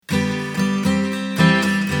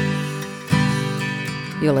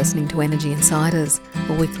You're listening to Energy Insiders,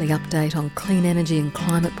 a weekly update on clean energy and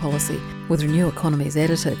climate policy with Renew Economy's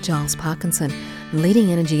editor Giles Parkinson and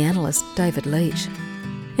leading energy analyst David Leach.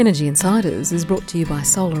 Energy Insiders is brought to you by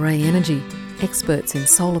SolarAy Energy, experts in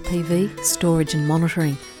solar PV, storage and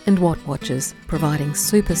monitoring, and Watt Watchers, providing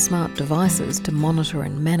super smart devices to monitor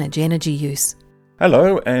and manage energy use.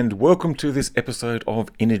 Hello and welcome to this episode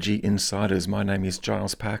of Energy Insiders. My name is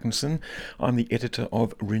Giles Parkinson. I'm the editor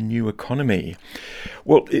of Renew Economy.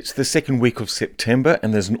 Well, it's the second week of September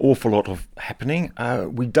and there's an awful lot of happening.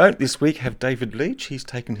 We don't this week have David Leach. He's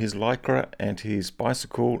taken his Lycra and his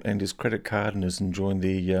bicycle and his credit card and is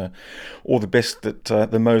enjoying all the best that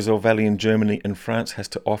the Moselle Valley in Germany and France has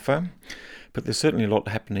to offer. But there's certainly a lot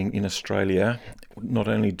happening in Australia. Not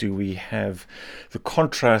only do we have the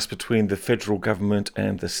contrast between the federal government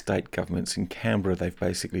and the state governments in Canberra, they've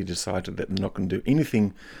basically decided that they're not going to do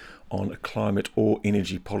anything on climate or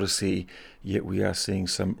energy policy, yet we are seeing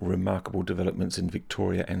some remarkable developments in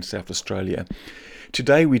Victoria and South Australia.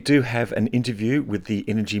 Today we do have an interview with the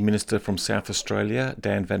Energy Minister from South Australia,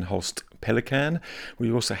 Dan van Holst Pellekaan.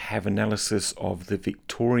 We also have analysis of the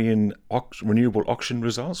Victorian renewable auction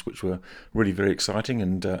results, which were really very exciting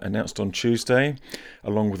and announced on Tuesday,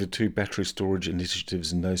 along with the two battery storage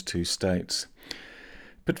initiatives in those two states.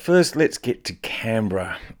 But first, let's get to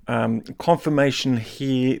Canberra. Confirmation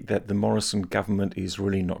here that the Morrison government is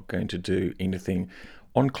really not going to do anything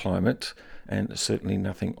on climate and certainly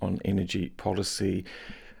nothing on energy policy.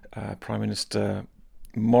 Prime Minister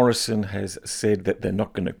Morrison has said that they're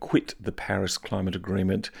not going to quit the Paris Climate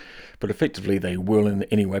Agreement, but effectively they will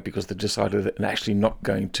anyway because they've decided that they're actually not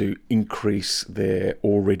going to increase their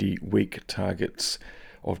already weak targets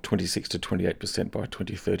of 26 to 28% by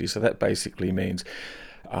 2030. So that basically means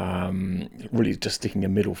really just sticking a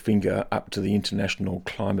middle finger up to the international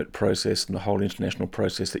climate process and the whole international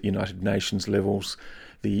process at United Nations levels.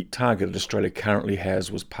 The target that Australia currently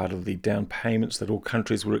has was part of the down payments that all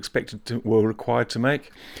countries were required to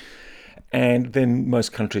make. And then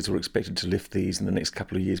most countries were expected to lift these in the next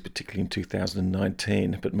couple of years, particularly in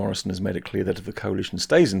 2019. But Morrison has made it clear that if the coalition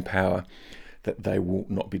stays in power, that they will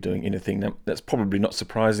not be doing anything. Now, that's probably not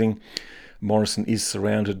surprising. Morrison is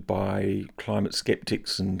surrounded by climate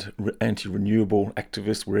skeptics and anti-renewable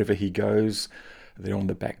activists wherever he goes. They're on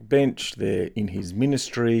the back bench. They're in his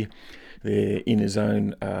ministry. They're in his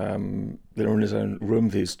own. They're in his own room.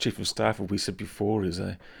 His chief of staff, as we said before, is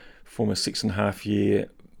a former 6.5-year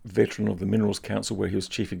veteran of the Minerals Council, where he was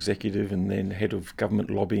chief executive and then head of government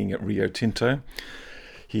lobbying at Rio Tinto.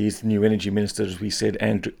 He is the new energy minister, as we said.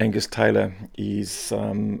 Angus Taylor is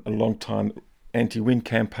a long-time anti-wind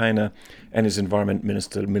campaigner, and his environment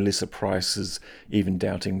minister, Melissa Price, is even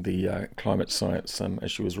doubting the climate science,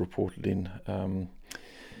 as she was reported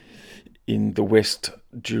in the West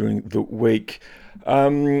during the week.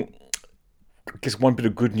 I guess one bit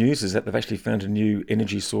of good news is that they've actually found a new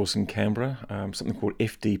energy source in Canberra, something called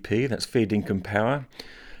FDP, that's fair dinkum power.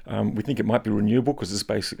 We think it might be renewable because it's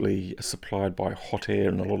basically supplied by hot air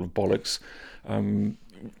and a lot of bollocks.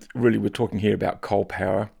 Really, we're talking here about coal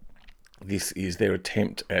power. This is their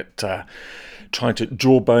attempt at trying to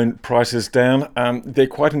jawbone prices down. They're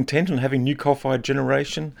quite intent on having new coal-fired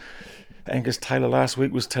generation. Angus Taylor last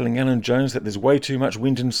week was telling Alan Jones that there's way too much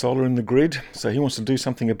wind and solar in the grid, so he wants to do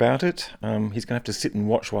something about it. He's going to have to sit and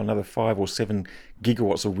watch while another 5 or 7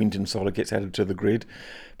 gigawatts of wind and solar gets added to the grid,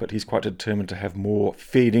 but he's quite determined to have more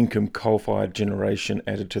feed income coal-fired generation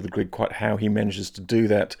added to the grid. Quite how he manages to do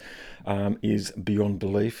that is beyond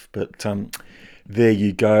belief, but there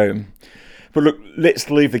you go. But look, let's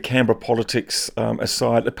leave the Canberra politics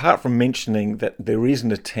aside, apart from mentioning that there is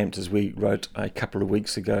an attempt, as we wrote a couple of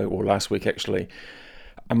weeks ago, or last week actually,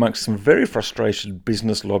 amongst some very frustrated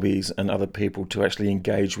business lobbies and other people to actually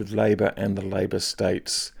engage with Labor and the Labor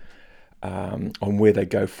states on where they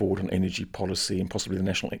go forward on energy policy and possibly the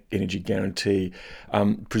National Energy Guarantee,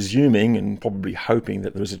 presuming and probably hoping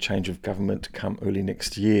that there is a change of government to come early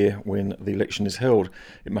next year when the election is held.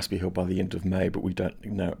 It must be held by the end of May, but we don't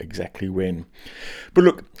know exactly when. But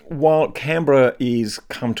look, while Canberra is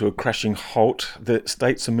come to a crashing halt, the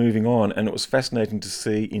states are moving on, and it was fascinating to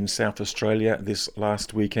see in South Australia this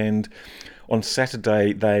last weekend. On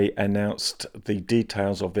Saturday, they announced the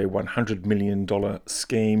details of their $100 million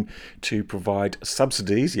scheme to provide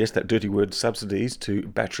subsidies, yes, that dirty word subsidies, to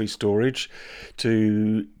battery storage,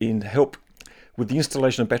 to help with the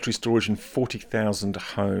installation of battery storage in 40,000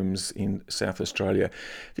 homes in South Australia.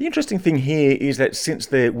 The interesting thing here is that since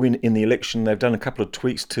their win in the election, they've done a couple of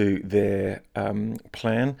tweaks to their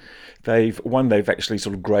plan. They've actually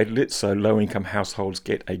sort of graded it, so low-income households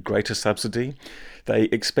get a greater subsidy. They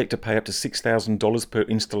expect to pay up to $6,000 per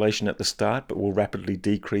installation at the start, but will rapidly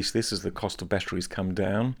decrease this as the cost of batteries come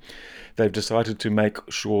down. They've decided to make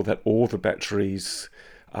sure that all the batteries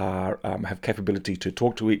have capability to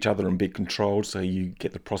talk to each other and be controlled, so you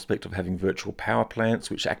get the prospect of having virtual power plants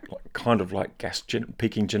which act kind of like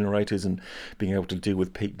peaking generators and being able to deal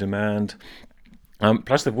with peak demand.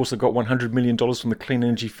 Plus, they've also got $100 million from the Clean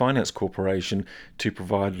Energy Finance Corporation to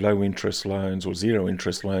provide low-interest loans or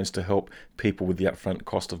zero-interest loans to help people with the upfront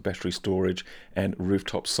cost of battery storage and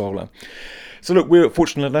rooftop solar. So look, we're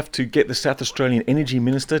fortunate enough to get the South Australian Energy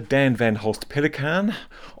Minister, Dan van Holst Pellekaan,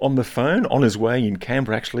 on the phone, on his way in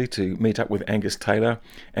Canberra actually, to meet up with Angus Taylor.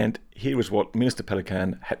 And here is what Minister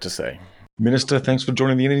Pellekaan had to say. Minister, thanks for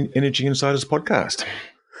joining the Energy Insiders podcast.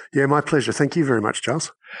 Yeah, my pleasure. Thank you very much,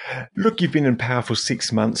 Giles. Look, you've been in power for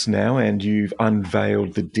 6 months now and you've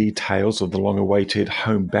unveiled the details of the long-awaited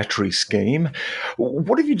home battery scheme.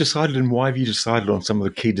 What have you decided and why have you decided on some of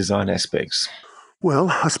the key design aspects? Well,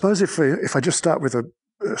 I suppose if I just start with a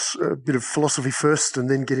bit of philosophy first and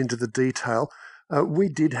then get into the detail, we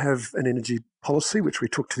did have an energy policy which we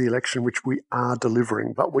took to the election, which we are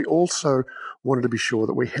delivering, but we also wanted to be sure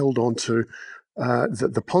that we held on to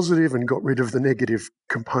the positive and got rid of the negative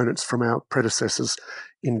components from our predecessors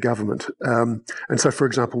in government. And so, for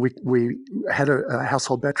example, we had a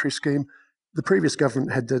household battery scheme. The previous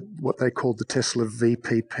government had what they called the Tesla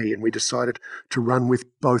VPP, and we decided to run with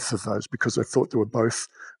both of those because I thought they were both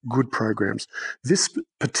good programs. This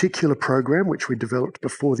particular program, which we developed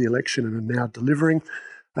before the election and are now delivering,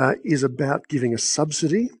 is about giving a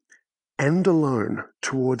subsidy and a loan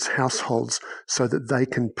towards households so that they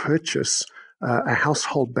can purchase a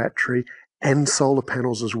household battery and solar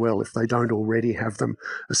panels as well if they don't already have them.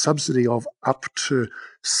 A subsidy of up to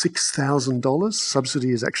 $6,000.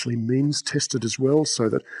 Subsidy is actually means tested as well, so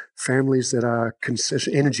that families that are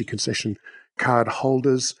energy concession card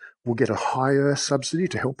holders will get a higher subsidy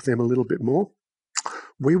to help them a little bit more.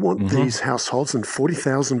 We want these households, and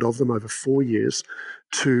 40,000 of them over 4 years,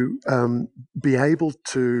 to be able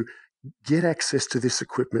to get access to this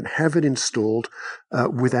equipment, have it installed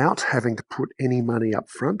without having to put any money up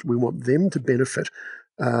front. We want them to benefit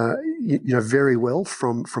very well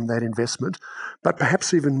from that investment. But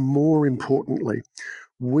perhaps even more importantly,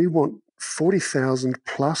 we want 40,000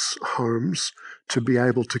 plus homes to be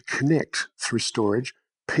able to connect through storage,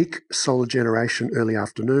 peak solar generation early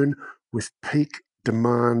afternoon with peak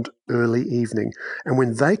demand early evening. And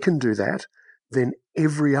when they can do that, then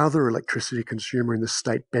every other electricity consumer in the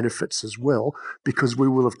state benefits as well, because we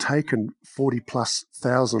will have taken 40+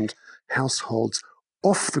 thousand households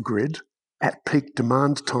off the grid at peak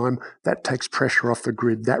demand time. That takes pressure off the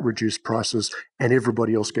grid, that reduces prices, and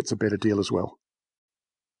everybody else gets a better deal as well.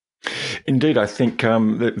 Indeed, I think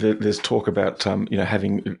there's talk about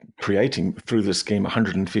creating through the scheme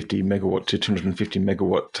 150 megawatt to 250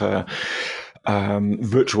 megawatt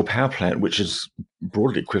virtual power plant, which is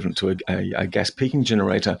broadly equivalent to a gas peaking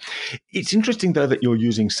generator. It's interesting, though, that you're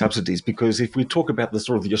using subsidies, because if we talk about the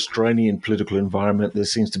sort of the Australian political environment, there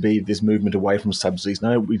seems to be this movement away from subsidies.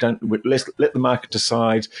 No, let's let the market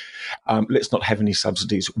decide. Let's not have any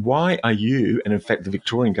subsidies. Why are you, and in fact the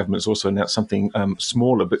Victorian government has also announced something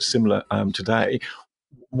smaller but similar today,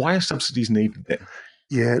 why are subsidies needed there?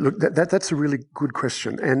 Yeah, look, that's a really good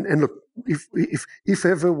question. And look, if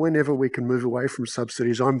ever, whenever we can move away from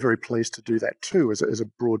subsidies, I'm very pleased to do that too as a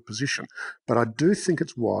broad position. But I do think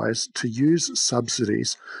it's wise to use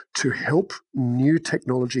subsidies to help new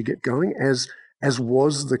technology get going, as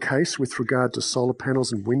was the case with regard to solar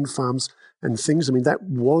panels and wind farms and things. I mean, that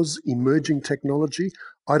was emerging technology.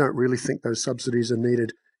 I don't really think those subsidies are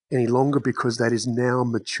needed any longer because that is now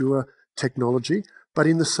mature technology. But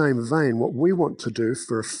in the same vein, what we want to do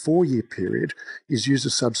for a 4-year period is use a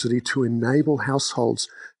subsidy to enable households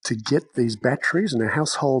to get these batteries, and a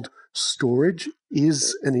household storage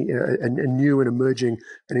is a new and emerging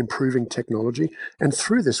and improving technology. And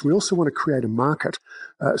through this, we also want to create a market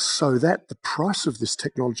so that the price of this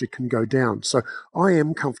technology can go down. So I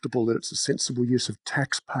am comfortable that it's a sensible use of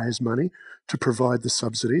taxpayers' money to provide the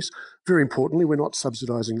subsidies. Very importantly, we're not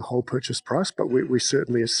subsidising the whole purchase price, but we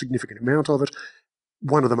certainly a significant amount of it.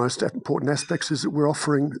 One of the most important aspects is that we're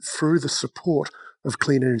offering, through the support of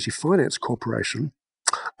Clean Energy Finance Corporation,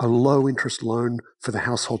 a low-interest loan for the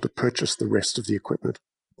household to purchase the rest of the equipment.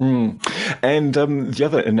 Mm. And the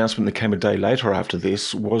other announcement that came a day later after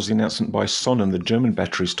this was the announcement by Sonnen, the German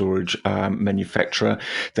battery storage manufacturer,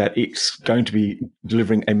 that it's going to be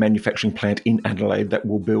delivering a manufacturing plant in Adelaide that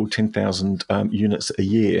will build 10,000 units a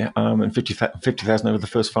year and 50,000 over the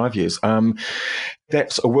first 5 years.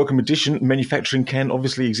 That's a welcome addition. Manufacturing can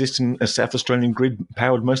obviously exist in a South Australian grid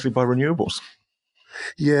powered mostly by renewables.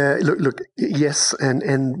 Yeah, look, yes,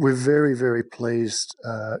 and we're very, very pleased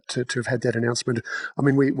to have had that announcement. I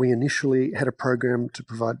mean, we initially had a program to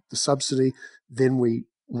provide the subsidy, then we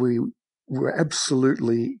were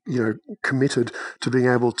absolutely committed to being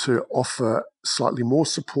able to offer slightly more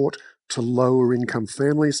support to lower income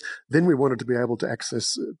families. Then we wanted to be able to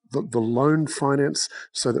access the loan finance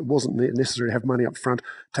so that it wasn't necessary to have money up front.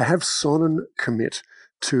 To have Sonnen commit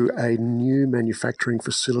to a new manufacturing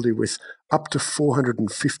facility with up to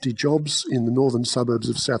 450 jobs in the northern suburbs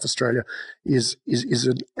of South Australia is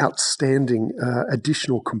an outstanding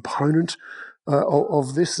additional component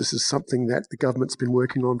of this. This is something that the government's been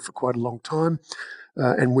working on for quite a long time,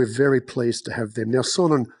 and we're very pleased to have them. Now,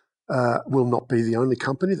 Sonnen will not be the only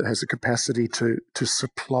company that has the capacity to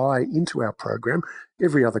supply into our program.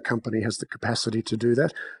 Every other company has the capacity to do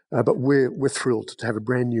that, but we're thrilled to have a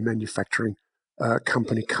brand new manufacturing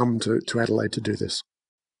company come to Adelaide to do this.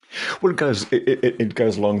 Well, it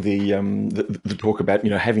goes along the talk about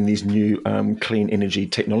having these new clean energy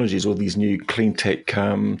technologies or these new clean tech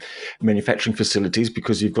manufacturing facilities,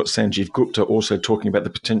 because you've got Sanjeev Gupta also talking about the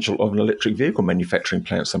potential of an electric vehicle manufacturing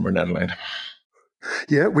plant somewhere in Adelaide.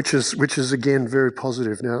 Yeah, which is again very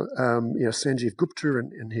positive. Now, Sanjeev Gupta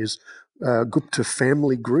and his Gupta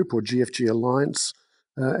Family Group, or GFG Alliance,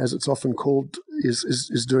 as it's often called,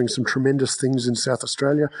 is doing some tremendous things in South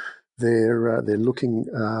Australia. They're looking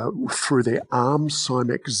through their arm,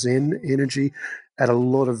 Simex Zen Energy, at a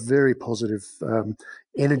lot of very positive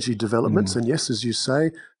energy developments. And yes, as you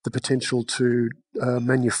say, the potential to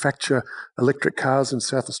manufacture electric cars in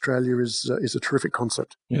South Australia is a terrific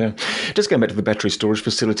concept. Yeah. Just going back to the battery storage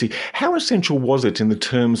facility, how essential was it in the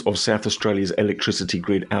terms of South Australia's electricity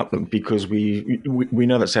grid outlook? Because we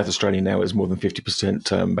know that South Australia now is more than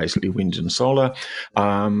 50% basically wind and solar.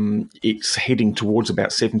 It's heading towards about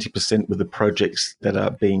 70% with the projects that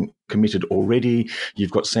are being committed already.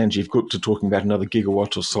 You've got Sanjeev Gupta talking about another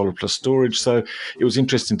gigawatt of solar plus storage. So it was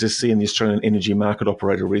interesting to see in the Australian Energy Market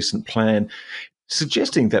Operator recent plan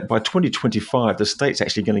suggesting that by 2025, the state's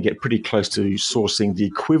actually going to get pretty close to sourcing the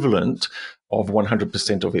equivalent of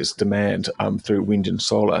 100% of its demand through wind and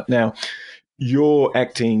solar. Now, you're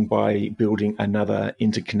acting by building another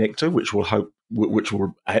interconnector, which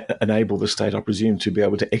will enable the state, I presume, to be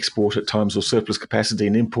able to export at times of surplus capacity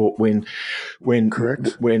and import when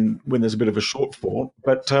there's a bit of a shortfall.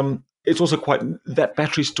 But it's also that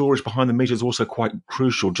battery storage behind the meter is also quite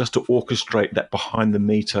crucial, just to orchestrate that behind the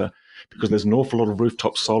meter, because there's an awful lot of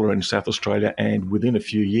rooftop solar in South Australia, and within a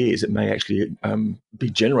few years, it may actually be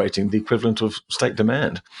generating the equivalent of state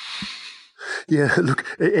demand. Yeah, look,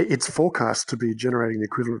 it's forecast to be generating the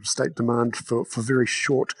equivalent of state demand for very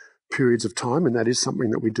short periods of time, and that is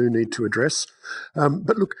something that we do need to address.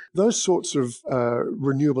 But look, those sorts of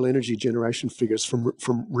renewable energy generation figures from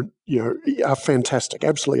are fantastic,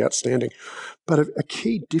 absolutely outstanding. But a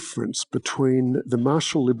key difference between the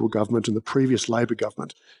Marshall Liberal government and the previous Labor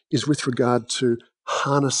government is with regard to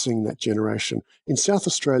harnessing that generation. In South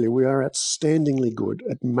Australia, we are outstandingly good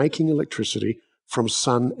at making electricity from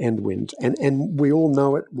sun and wind, and we all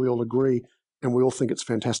know it, we all agree, and we all think it's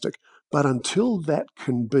fantastic. But until that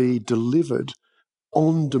can be delivered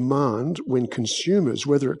on demand when consumers,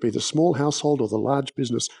 whether it be the small household or the large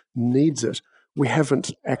business, needs it, we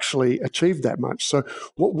haven't actually achieved that much. So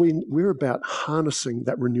we're about harnessing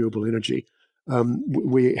that renewable energy.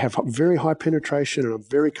 We have very high penetration, and I'm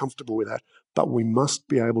very comfortable with that, but we must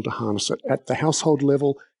be able to harness it at the household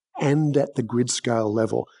level and at the grid scale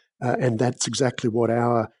level. And that's exactly what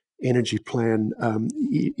our energy plan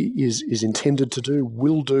is intended to do,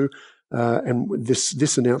 will do. And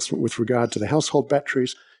this announcement with regard to the household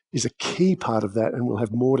batteries is a key part of that, and we'll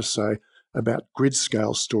have more to say about grid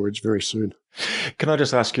scale storage very soon. Can I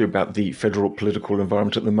just ask you about the federal political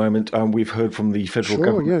environment at the moment? We've heard from the federal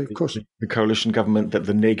government, yeah, of course. The coalition government, that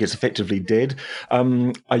the NEG is effectively dead.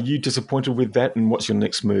 Are you disappointed with that? And what's your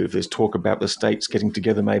next move? There's talk about the states getting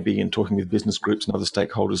together maybe and talking with business groups and other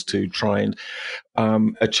stakeholders to try and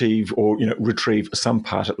achieve or retrieve some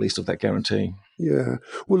part at least of that guarantee. Yeah.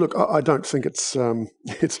 Well, look, I don't think it's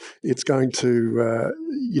going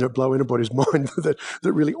to blow anybody's mind that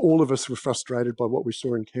really all of us were frustrated by what we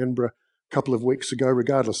saw in Canberra a couple of weeks ago,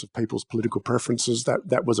 regardless of people's political preferences.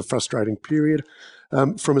 That was a frustrating period.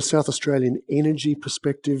 From a South Australian energy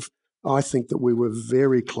perspective, I think that we were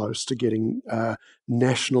very close to getting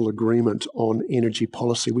national agreement on energy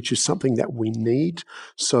policy, which is something that we need.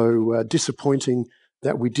 So disappointing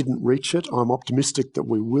that we didn't reach it. I'm optimistic that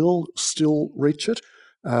we will still reach it.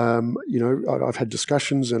 I've had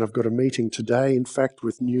discussions, and I've got a meeting today, in fact,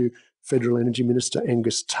 with new Federal Energy Minister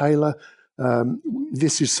Angus Taylor.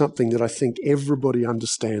 This is something that I think everybody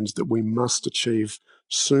understands that we must achieve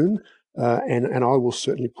soon, and I will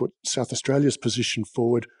certainly put South Australia's position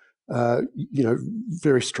forward,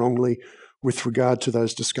 very strongly with regard to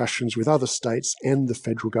those discussions with other states and the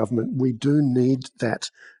federal government. We do need that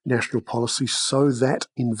national policy so that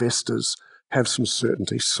investors have some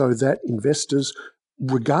certainty, so that investors,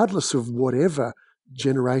 regardless of whatever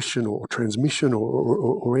generation or transmission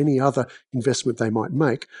or any other investment they might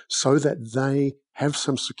make, so that they have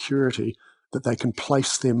some security that they can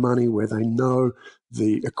place their money where they know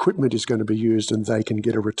the equipment is going to be used and they can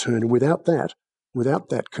get a return. And without that,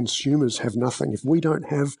 consumers have nothing. If we don't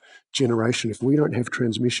have generation, if we don't have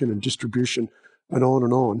transmission and distribution and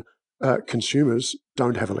on, consumers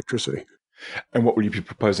don't have electricity. And what will you be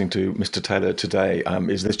proposing to Mr. Taylor today?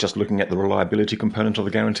 Is this just looking at the reliability component of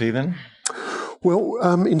the guarantee then? Well,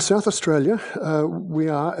 in South Australia, we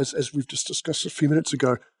are, as we've just discussed a few minutes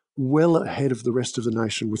ago, well ahead of the rest of the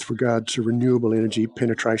nation with regard to renewable energy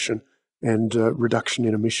penetration and reduction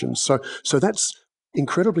in emissions. So that's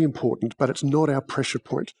incredibly important, but it's not our pressure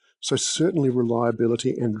point. So certainly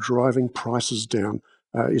reliability and driving prices down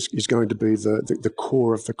is going to be the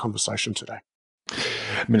core of the conversation today.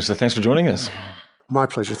 Minister, thanks for joining us. My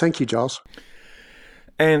pleasure. Thank you, Giles.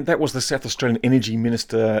 And that was the South Australian Energy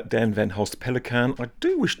Minister, Dan Van Holst-Pellekaan. I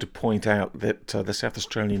do wish to point out that the South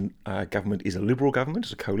Australian government is a Liberal government,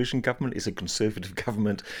 it's a coalition government, it's a Conservative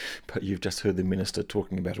government, but you've just heard the Minister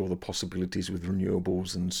talking about all the possibilities with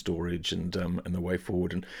renewables and storage and the way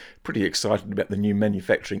forward, and pretty excited about the new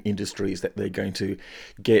manufacturing industries that they're going to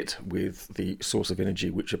get with the source of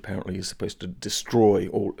energy, which apparently is supposed to destroy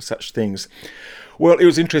all such things. Well, it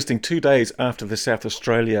was interesting, 2 days after the South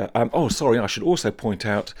Australia... I should also point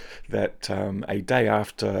out that a day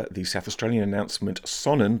after the South Australian announcement,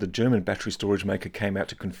 Sonnen, the German battery storage maker, came out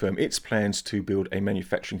to confirm its plans to build a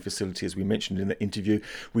manufacturing facility, as we mentioned in the interview.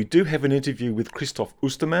 We do have an interview with Christoph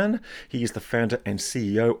Ostermann. He is the founder and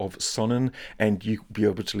CEO of Sonnen, and you'll be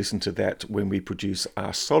able to listen to that when we produce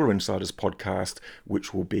our Solar Insiders podcast,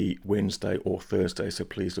 which will be Wednesday or Thursday, so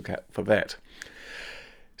please look out for that.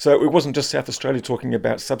 So it wasn't just South Australia talking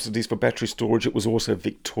about subsidies for battery storage, it was also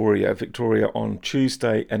Victoria. Victoria on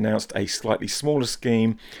Tuesday announced a slightly smaller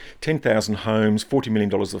scheme, 10,000 homes, $40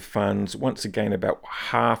 million of funds, once again about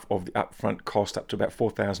half of the upfront cost, up to about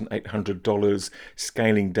 $4,800,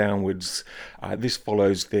 scaling downwards. This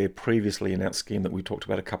follows their previously announced scheme that we talked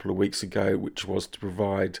about a couple of weeks ago, which was to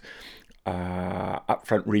provide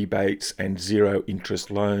upfront rebates and zero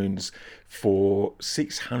interest loans for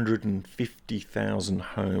 650,000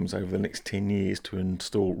 homes over the next 10 years to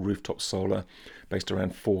install rooftop solar based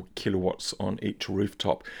around 4 kilowatts on each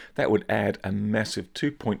rooftop. That would add a massive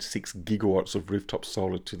 2.6 gigawatts of rooftop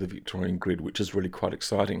solar to the Victorian grid, which is really quite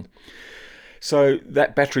exciting. So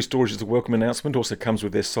that battery storage is a welcome announcement. Also comes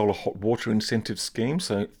with their solar hot water incentive scheme,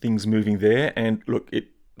 so things moving there. And look, it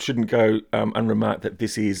shouldn't go unremarked that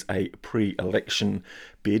this is a pre-election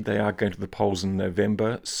bid. They are going to the polls in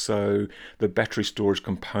November, so the battery storage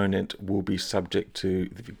component will be subject to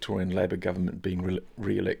the Victorian Labor government being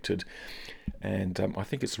re-elected. And I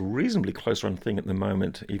think it's a reasonably close run thing at the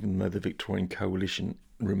moment, even though the Victorian coalition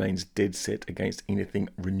remains dead set against anything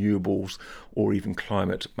renewables or even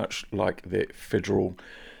climate, much like their federal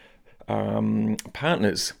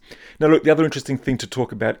partners. Now, look, the other interesting thing to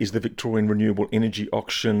talk about is the Victorian Renewable Energy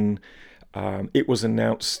Auction. It was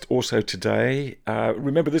announced also today.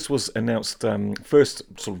 Remember, this was announced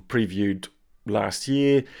first sort of previewed last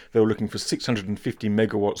year. They were looking for 650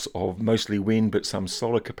 megawatts of mostly wind, but some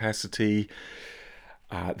solar capacity.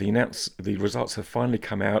 The results have finally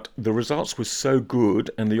come out. The results were so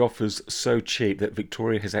good and the offers so cheap that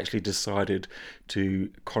Victoria has actually decided to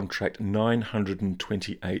contract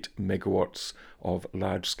 928 megawatts of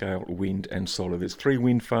large-scale wind and solar. There's 3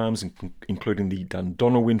 wind farms, including the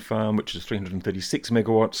Dundonna Wind Farm, which is 336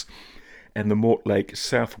 megawatts, and the Mortlake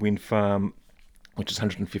South Wind Farm, which is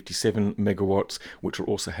 157 megawatts, which will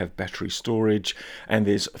also have battery storage. And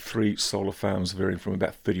there's 3 solar farms varying from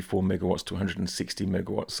about 34 megawatts to 160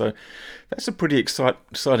 megawatts. So that's a pretty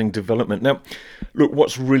exciting development. Now, look,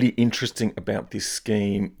 what's really interesting about this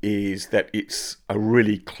scheme is that it's a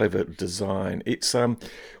really clever design. It's run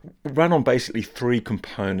on basically 3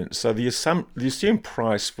 components. So the assumed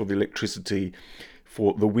price for the electricity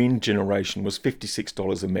for the wind generation was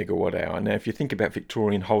 $56 a megawatt hour. Now, if you think about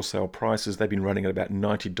Victorian wholesale prices, they've been running at about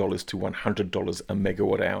 $90 to $100 a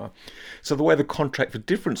megawatt hour. So the way the contract for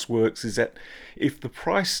difference works is that if the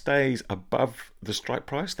price stays above the strike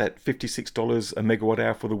price, that $56 a megawatt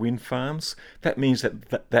hour for the wind farms, that means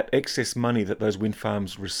that excess money that those wind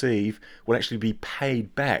farms receive will actually be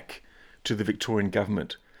paid back to the Victorian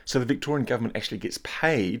government. So the Victorian government actually gets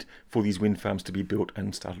paid for these wind farms to be built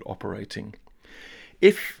and started operating.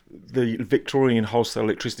 If the Victorian wholesale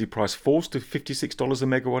electricity price falls to $56 a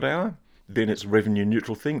megawatt hour, then it's a revenue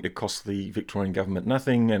neutral thing. It costs the Victorian government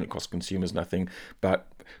nothing and it costs consumers nothing. But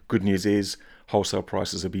good news is wholesale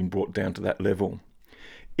prices have been brought down to that level.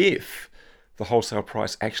 If the wholesale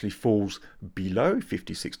price actually falls below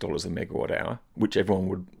 $56 a megawatt hour, which everyone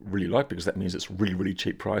would really like because that means it's really, really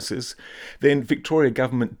cheap prices, then Victoria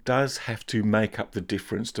government does have to make up the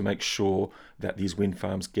difference to make sure that these wind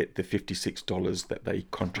farms get the $56 that they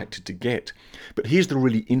contracted to get. But here's the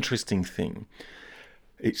really interesting thing.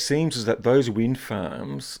 It seems as that those wind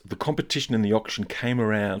farms, the competition in the auction came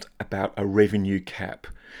around about a revenue cap.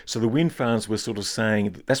 So the wind farms were sort of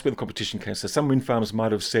saying, that's where the competition came. So some wind farms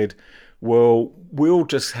might have said, well, we'll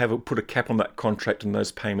just put a cap on that contract and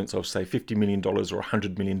those payments of, say, $50 million or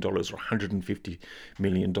 $100 million or $150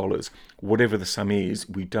 million. Whatever the sum is,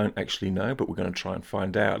 we don't actually know, but we're going to try and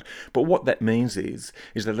find out. But what that means is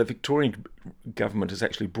that the Victorian government has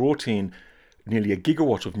actually brought in nearly a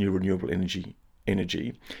gigawatt of new renewable energy.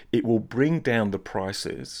 It will bring down the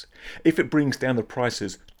prices. If it brings down the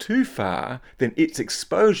prices too far, then its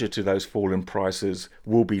exposure to those fallen prices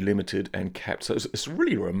will be limited and capped. So it's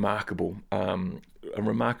really remarkable, a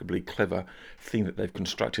remarkably clever thing that they've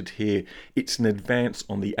constructed here. It's an advance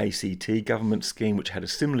on the ACT government scheme, which had a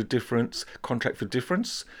similar contract for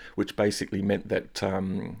difference, which basically meant that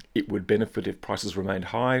it would benefit if prices remained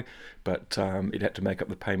high, but it had to make up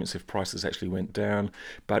the payments if prices actually went down.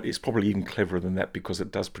 But it's probably even cleverer than that because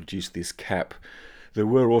it does produce this cap. There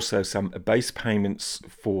were also some base payments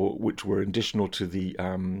which were additional to the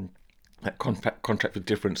that contract for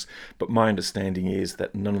difference, but my understanding is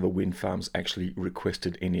that none of the wind farms actually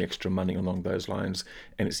requested any extra money along those lines,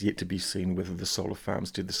 and it's yet to be seen whether the solar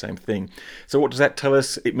farms did the same thing. So what does that tell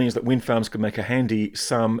us? It means that wind farms can make a handy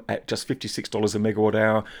sum at just $56 a megawatt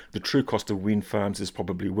hour. The true cost of wind farms is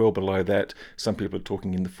probably well below that. Some people are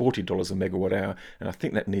talking in the $40 a megawatt hour, and I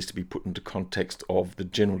think that needs to be put into context of the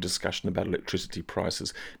general discussion about electricity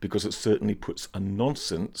prices, because it certainly puts a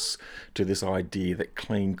nonsense to this idea that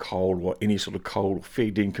clean coal or any sort of coal,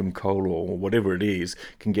 feed income coal or whatever it is,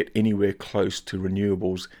 can get anywhere close to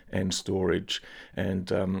renewables and storage.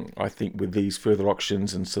 And I think with these further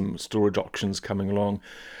auctions and some storage auctions coming along,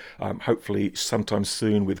 hopefully sometime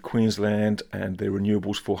soon with Queensland and the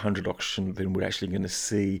Renewables 400 auction, then we're actually going to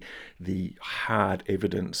see the hard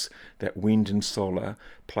evidence that wind and solar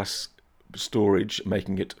plus storage,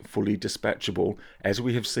 making it fully dispatchable, as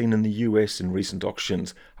we have seen in the US in recent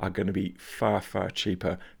auctions, are going to be far, far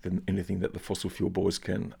cheaper than anything that the fossil fuel boys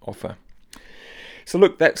can offer. So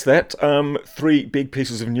look, that's that. 3 big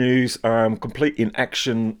pieces of news, complete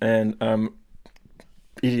inaction and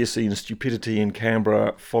idiocy and stupidity in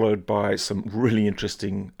Canberra, followed by some really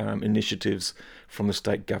interesting initiatives from the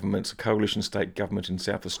state governments, a coalition state government in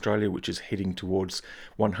South Australia, which is heading towards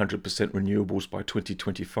 100% renewables by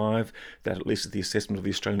 2025. That at least is the assessment of the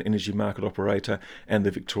Australian Energy Market Operator, and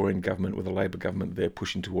the Victorian government with the Labor government there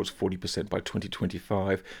pushing towards 40% by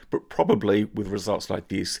 2025. But probably with results like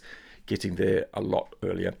this, getting there a lot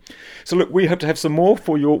earlier. So look, we hope to have some more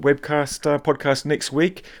for your podcast next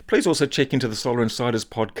week. Please also check into the Solar Insiders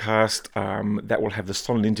podcast. That will have the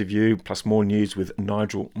Solar interview plus more news with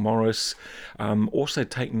Nigel Morris. Also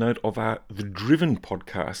take note of the Driven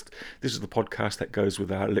podcast. This is the podcast that goes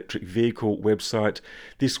with our electric vehicle website.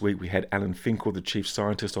 This week we had Alan Finkel, the chief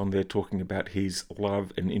scientist, on there talking about his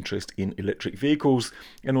love and interest in electric vehicles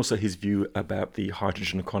and also his view about the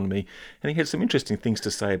hydrogen economy. And he had some interesting things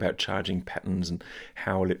to say about charging patterns and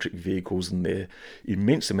how electric vehicles and their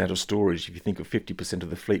immense amount of storage, if you think of 50% of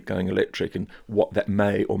the fleet going electric, and what that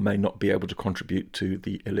may or may not be able to contribute to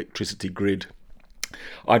the electricity grid.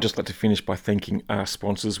 I'd just like to finish by thanking our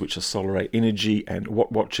sponsors, which are Solaray Energy and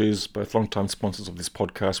Watt Watchers, both long-time sponsors of this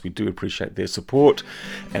podcast. We do appreciate their support,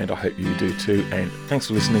 and I hope you do too. And thanks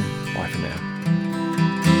for listening. Bye for now.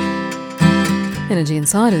 Energy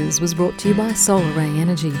Insiders was brought to you by Solaray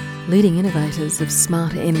Energy, leading innovators of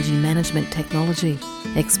smarter energy management technology.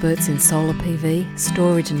 Experts in solar PV,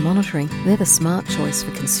 storage and monitoring, they're the smart choice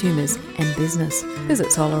for consumers and business. Visit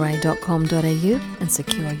solaray.com.au and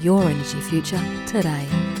secure your energy future today.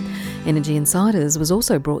 Energy Insiders was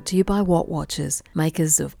also brought to you by WattWatchers,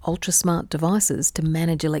 makers of ultra-smart devices to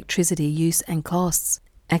manage electricity use and costs,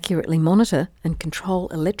 accurately monitor and control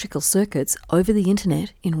electrical circuits over the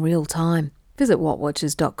internet in real time. Visit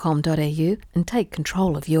wattwatchers.com.au and take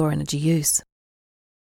control of your energy use.